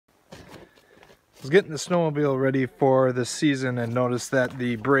was getting the snowmobile ready for the season and noticed that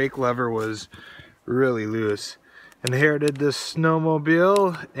the brake lever was really loose. Inherited this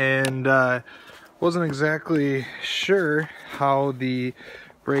snowmobile and wasn't exactly sure how the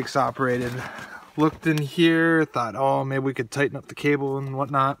brakes operated. Looked in here, thought, oh, maybe we could tighten up the cable and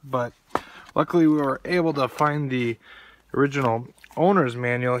whatnot, but luckily we were able to find the original owner's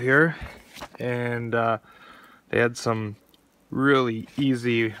manual here, and they had some really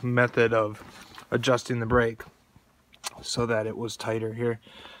easy method of adjusting the brake so that it was tighter here.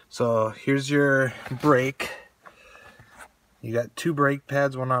 So here's your brake. You got two brake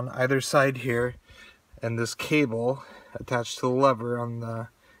pads, one on either side here, and this cable attached to the lever on the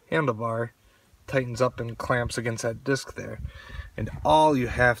handlebar tightens up and clamps against that disc there. And all you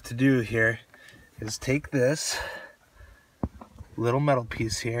have to do here is take this little metal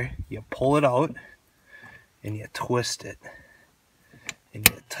piece here, you pull it out and you twist it and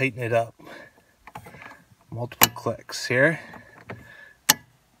you tighten it up. Multiple clicks here.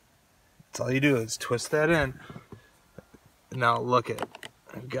 That's all you do is twist that in. Now look at,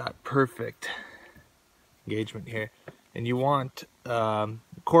 I've got perfect engagement here, and you want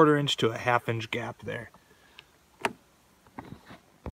 1/4 inch to a 1/2 inch gap there.